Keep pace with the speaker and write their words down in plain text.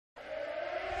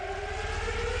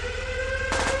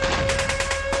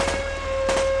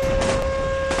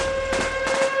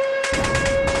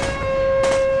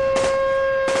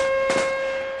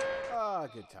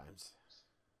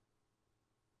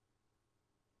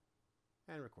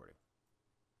And recording.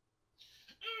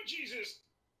 Oh, Jesus!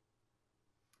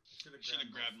 Should have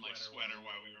grabbed my sweater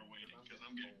while we were waiting, because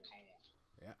I'm getting cold.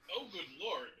 Yeah. Oh, good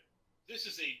lord. This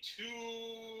is a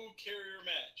 2-carrier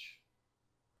match.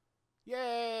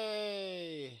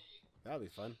 Yay! That'll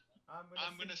be fun.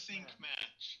 I'm gonna sink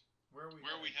match. Where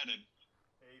are we headed?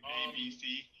 A, B,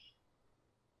 C?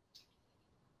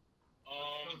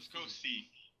 Let's go C.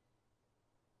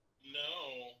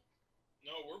 No,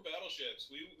 we're battleships.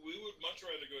 We would much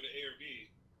rather go to A or B.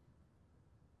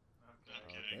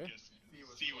 Okay. I guess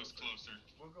C was closer.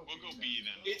 We'll go B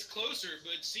then. It's closer,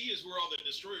 but C is where all the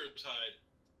destroyers hide.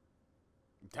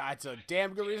 That's a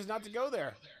damn good reason not to go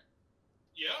there.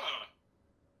 Yeah.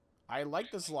 I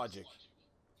like this logic.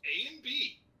 A and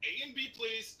B. A and B,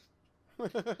 please.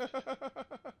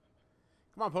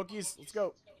 Come on, Pokies. Let's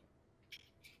go.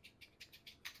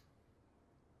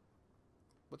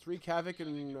 Let's wreak havoc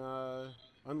and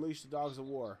unleash the dogs of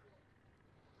war.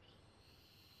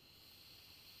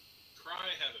 Cry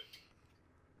havoc.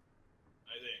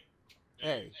 I think.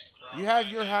 Hey, you have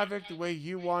your havoc the way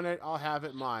you want it. I'll have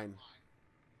it mine.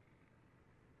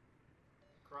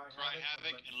 Cry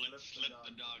havoc and let's slip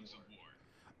the dogs of war.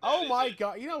 Oh my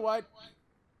god. You know what?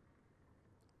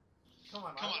 Come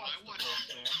on, I want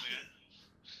that,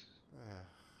 man.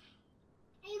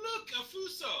 Oh, look, a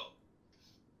Fuso.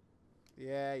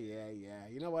 Yeah.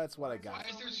 You know what? That's what I got. Why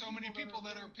is there so many people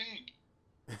that are pink?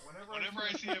 Whenever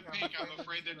I see a pink, I'm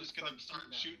afraid they're just gonna start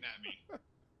shooting at me.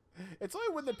 It's only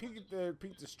with the pink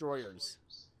destroyers.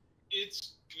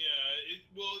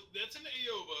 Well, that's an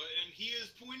Aoba, and he is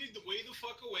pointed the way the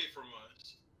fuck away from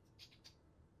us.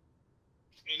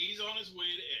 And he's on his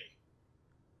way to A.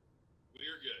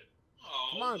 We're good. Oh,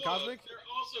 come on, look, Cosmic. They're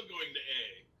also going to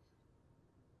A.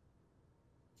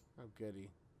 Oh, goody.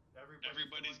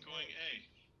 Everybody's going A.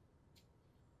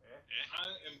 I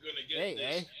am gonna get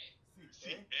this.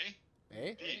 C, A?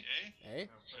 A? D, A? A?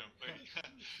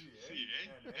 C,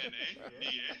 A? N, A? D, A?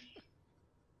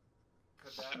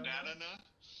 Kadadana?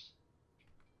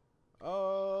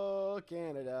 Oh,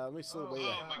 Canada. Let me see the way.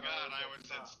 Oh my god, I would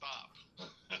said stop.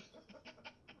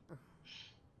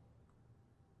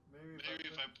 Maybe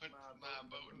if I put my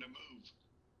boat in the move.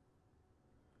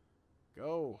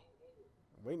 Go.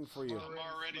 I'm waiting for you. I'm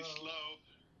already slow.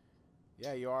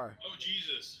 Yeah, you are. Oh,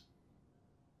 Jesus.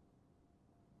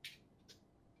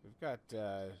 We've got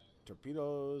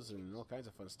torpedoes and all kinds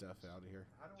of fun stuff out of here.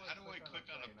 How do I click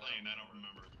on a plane? I don't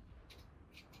remember.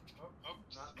 Oh,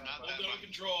 not that Hold button. down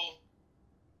control.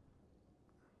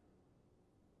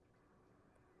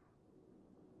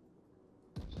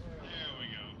 There we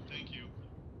go. Thank you.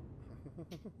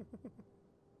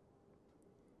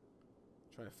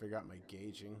 Trying to figure out my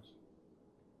gauging.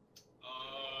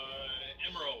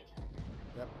 Emerald.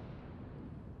 Yep.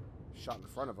 Shot in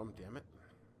front of them, damn it.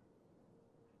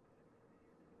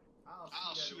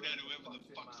 I'll shoot at whoever the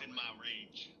fuck's in my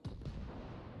range.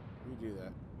 You do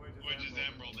that. Which is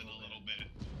Emerald in a little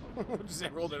bit. Just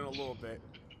emerald in a little bit.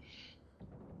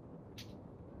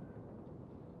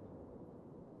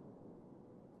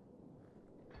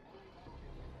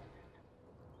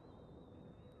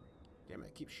 Damn it, I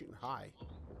keep shooting high.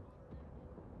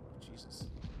 Jesus.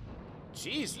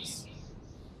 Jesus!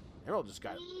 Emerald just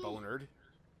got bonered.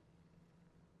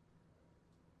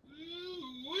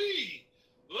 Ooh-wee!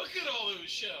 Look at all those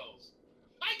shells.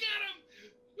 I got him!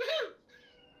 Woo!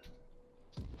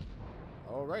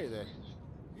 Alrighty then.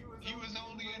 He was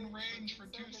only in range for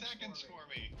 2 seconds for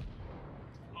me.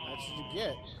 That's what you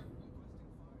get.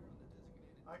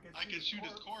 I could shoot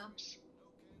his corpse.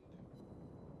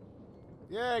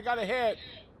 Yeah, got a hit.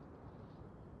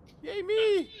 Yay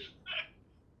me!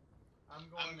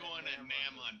 I'm going at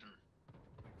Nam Hunter.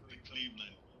 The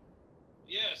Cleveland.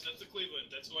 Yes, that's the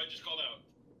Cleveland. That's who I just called out.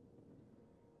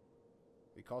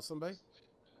 You call somebody?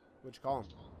 What'd you call him?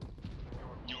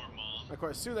 Your mom. Of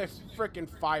course, as soon as they frickin'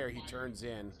 fire, he turns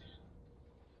in.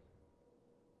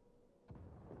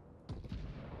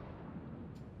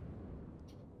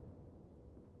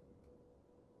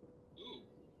 Ooh,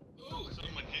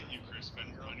 Someone hit you,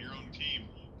 Crispin, on your own team.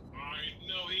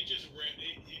 no, he just ran.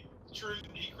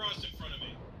 He crossed in front of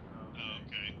me. Oh,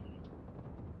 okay.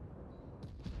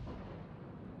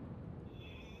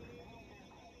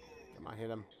 Come on, hit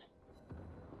him.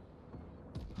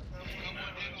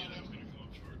 Someone hit him.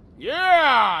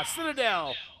 Yeah!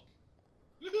 Citadel!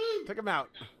 Woohoo! Take him out.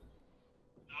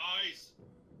 Nice.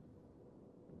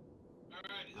 All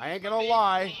right. I ain't gonna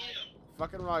lie.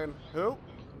 Fucking Ryan. Who?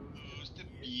 Who's the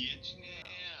bitch now?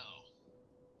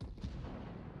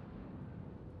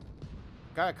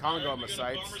 Got a Congo on we my got a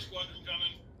sights. bomber squadron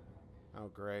coming. Oh,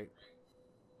 great.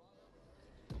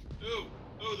 Ooh,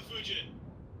 the Fujin.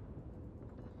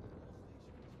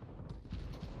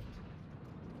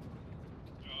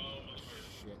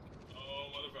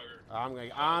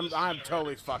 I'm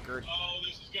totally fuckered. Oh,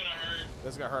 this is gonna hurt.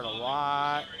 This is gonna hurt a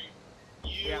lot.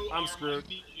 Yeah, I'm screwed.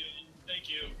 Thank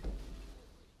you.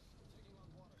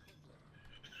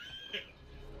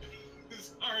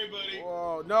 Sorry, buddy.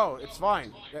 Whoa, no, it's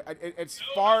fine. It's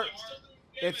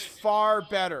It's far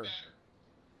better.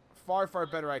 Far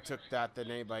better I took that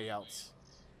than anybody else.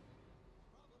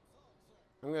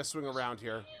 I'm gonna swing around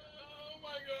here. Oh my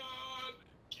god!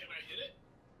 Can I hit it?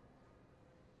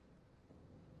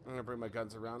 I'm gonna bring my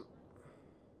guns around.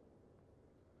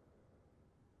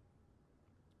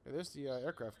 Hey, there's the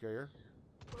aircraft carrier.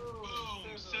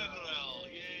 Boom! Citadel!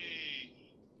 Yay!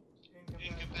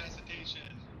 Incapacitation.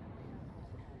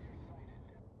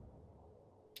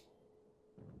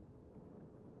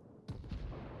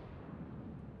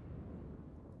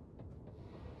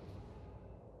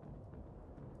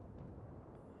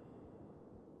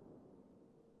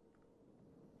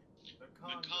 The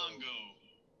Congo.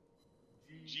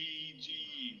 GG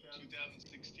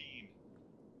 2016.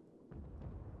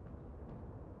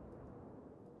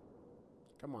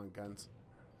 Come on, guns.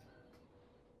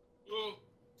 Ooh,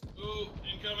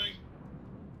 incoming.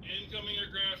 Incoming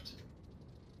aircraft.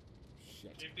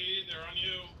 Shit. JP, they're on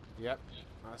you. Yep,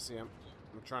 I see him.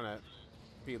 I'm trying to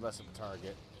be less of a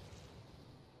target.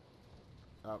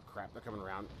 Oh crap, they're coming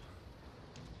around.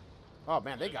 Oh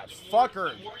man, they got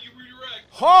fuckered. The more you redirect,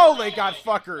 Oh, they got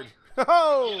fuckered.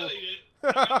 Oh. yeah, they did.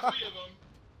 I got 3 of them.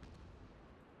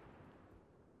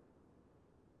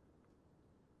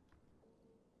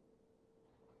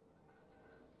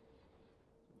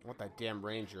 I want that damn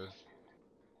Ranger.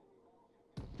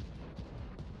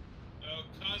 Oh,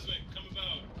 Cosmic, come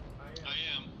about. I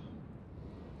am.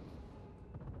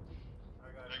 I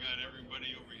got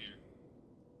everybody over here.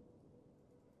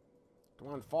 Come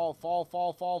on, fall.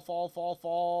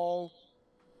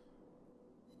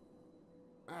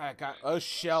 Ah, I got a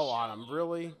shell on him,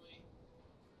 really?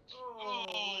 Oh,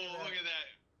 look at that.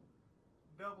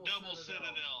 Double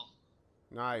Citadel.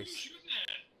 Who Nice. you shooting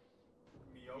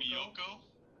at? Miyoko.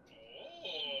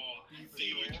 Oh, I see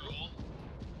you. Patrol.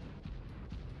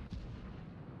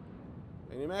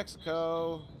 New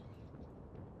Mexico.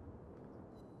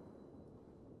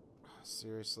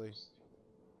 Seriously?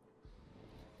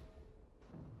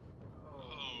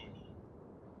 Oh.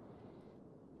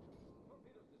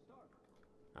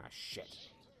 Ah, shit.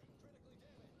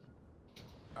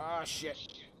 Ah, shit.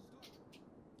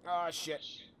 Ah, shit.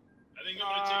 I think I'm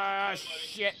gonna take Ah, the buddy.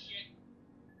 shit.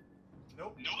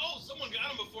 Nope. No, someone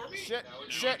got him before me. Shit, That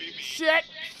would shit, be me. shit,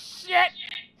 shit.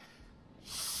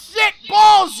 Shit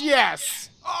balls, yes!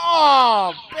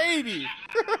 Oh, baby.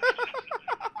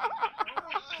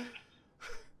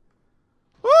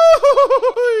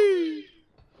 Woo-hoo-hoo-hoo-hoo.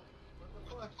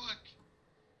 What the fuck?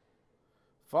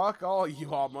 Fuck all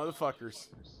you all motherfuckers.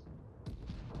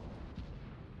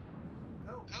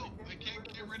 Help, I can't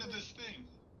get rid of this thing.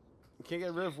 You can't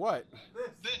get rid of what?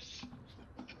 This.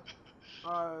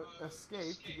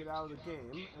 Escape to get out of the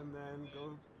game, and then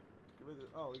go get rid of.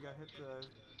 Oh, we got hit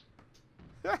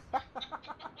the.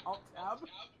 Alt tab.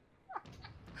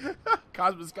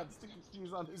 Cosmo's got sticky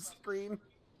keys on his screen.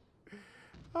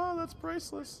 Oh, that's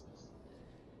priceless.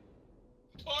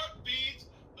 Torp beats.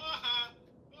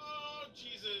 Oh,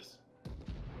 Jesus.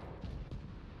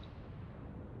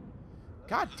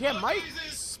 God damn, my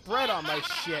spread on my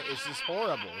shit is just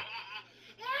horrible.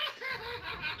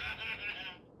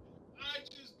 I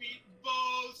just beat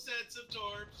both sets of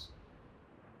torps.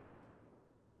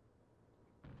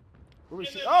 Where we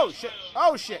shit? Oh shit!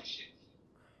 Oh shit!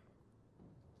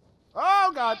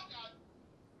 Oh god!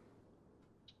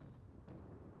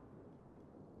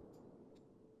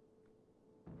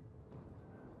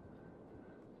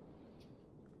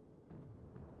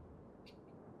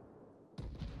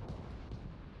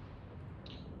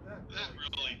 That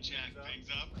really jacked things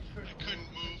up. I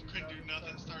couldn't move, couldn't do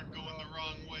nothing, started going the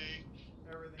wrong way.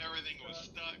 Everything was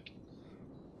stuck.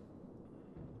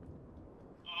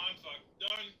 Oh, I'm fucked.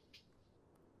 Done.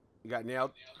 You got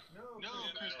nailed. No,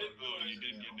 Chris. Oh, you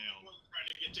didn't get nailed.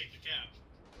 Trying to take the cap.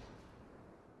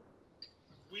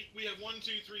 We have 1,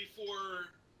 2, 3, 4.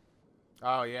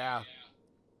 Oh yeah.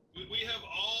 We have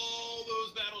all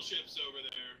those battleships over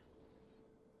there.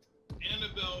 And a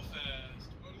Belfast.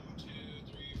 1, 2,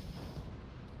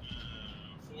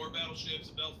 3, 4 battleships,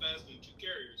 a Belfast, and 2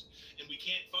 carriers. And we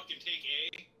can't fucking take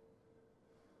A.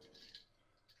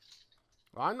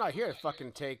 Well, I'm not here to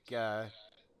fucking take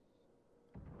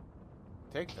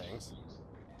things.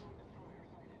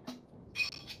 I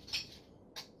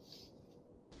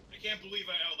can't believe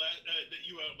that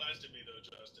you outlasted me though,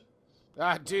 Justin.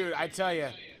 Ah, dude, I tell you,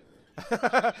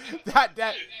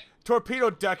 torpedo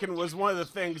decking was one of the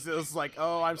things that was like,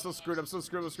 oh, I'm so screwed, I'm so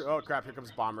screwed, I'm screwed. Oh, crap, here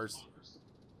comes bombers.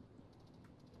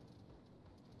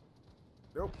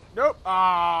 Nope, nope.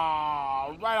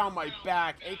 Ah, right on my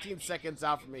back. 18 seconds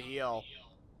out from a heal.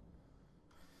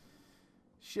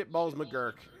 Shitballs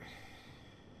McGurk.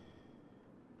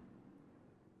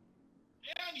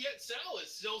 And yet Sal is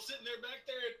still sitting there back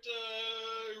there at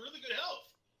really good health.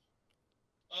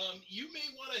 You may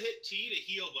want to hit T to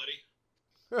heal, buddy.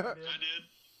 I did.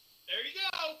 There you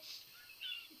go.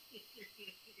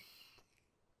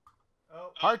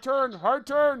 Oh. Hard turn, hard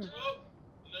turn. Oh,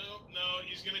 no,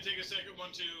 he's gonna take a second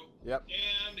one too. Yep.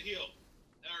 And heal.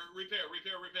 Or repair.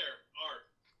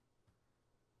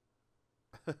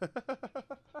 R.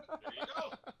 There you go.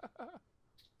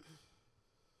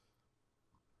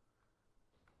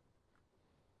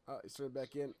 Oh, he's throwing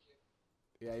back in.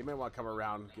 Yeah, you might want to come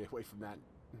around, get away from that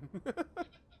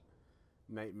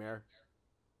nightmare.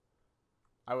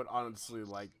 I would honestly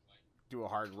like do a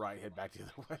hard right, head back the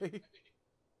other way.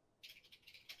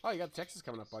 Oh, you got Texas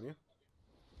coming up on you.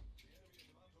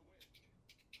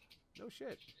 No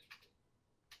shit.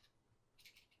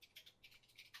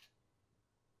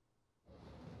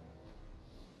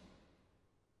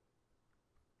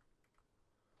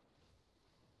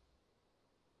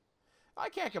 I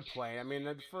can't complain. I mean,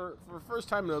 for first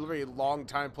time in a very long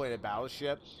time playing a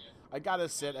battleship, I got a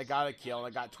sit, I got a kill, and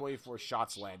I got 24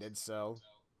 shots landed, so...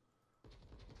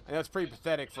 I know it's pretty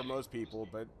pathetic for most people,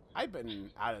 but I've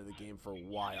been out of the game for a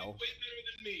while. Way better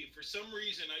than me. For some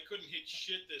reason, I couldn't hit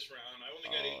shit this round. I only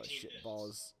got 18 shit hits.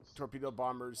 balls. Torpedo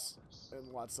bombers, and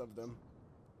lots of them.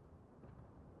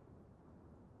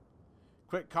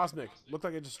 Quick, Cosmic, look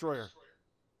like a destroyer.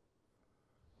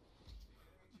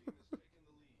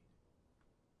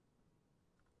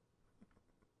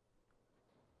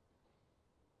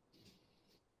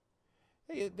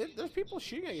 Hey, there's people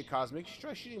shooting at you, Cosmic. You should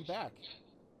try shooting back.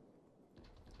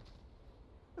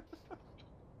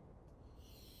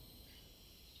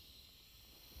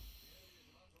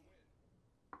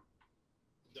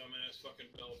 Dumbass fucking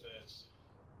Belfast.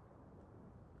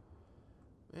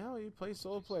 Yeah, you play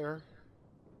solo player.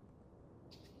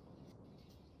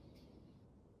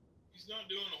 He's not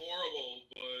doing horrible,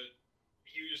 but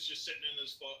he was just sitting in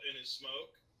his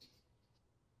smoke,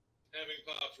 having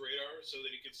popped radar so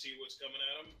that he could see what's coming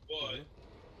at him. But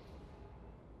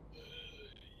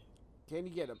can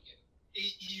you get him?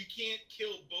 You can't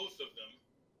kill both of them.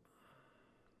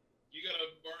 You got a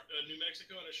New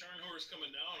Mexico and a Scharnhorst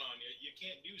coming down on you. You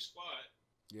can't do squat.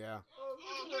 Yeah. Oh,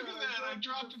 look at that! I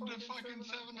dropped him to fucking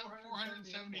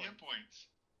 470 hit points.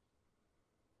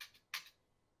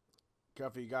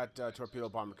 Cuffy, you got torpedo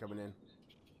bomber coming in.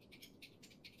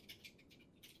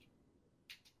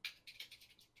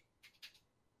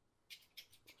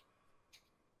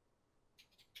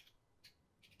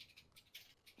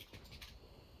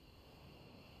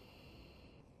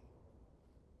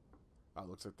 Oh,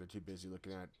 looks like they're too busy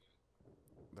looking at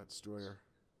that destroyer.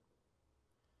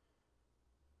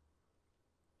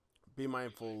 Be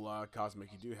mindful,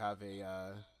 Cosmic, you do have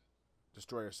a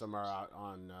destroyer somewhere out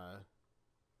on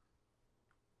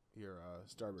your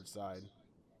starboard side.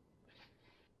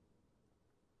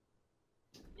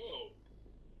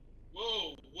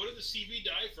 Whoa, what did the CV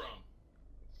die from?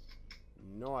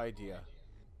 No idea.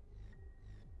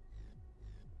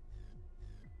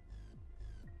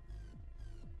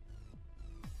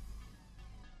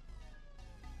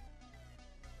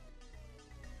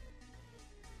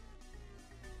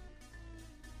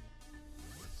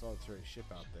 Solitary ship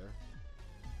out there.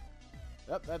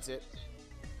 Yep, that's it.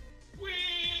 We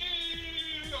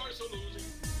are so losing.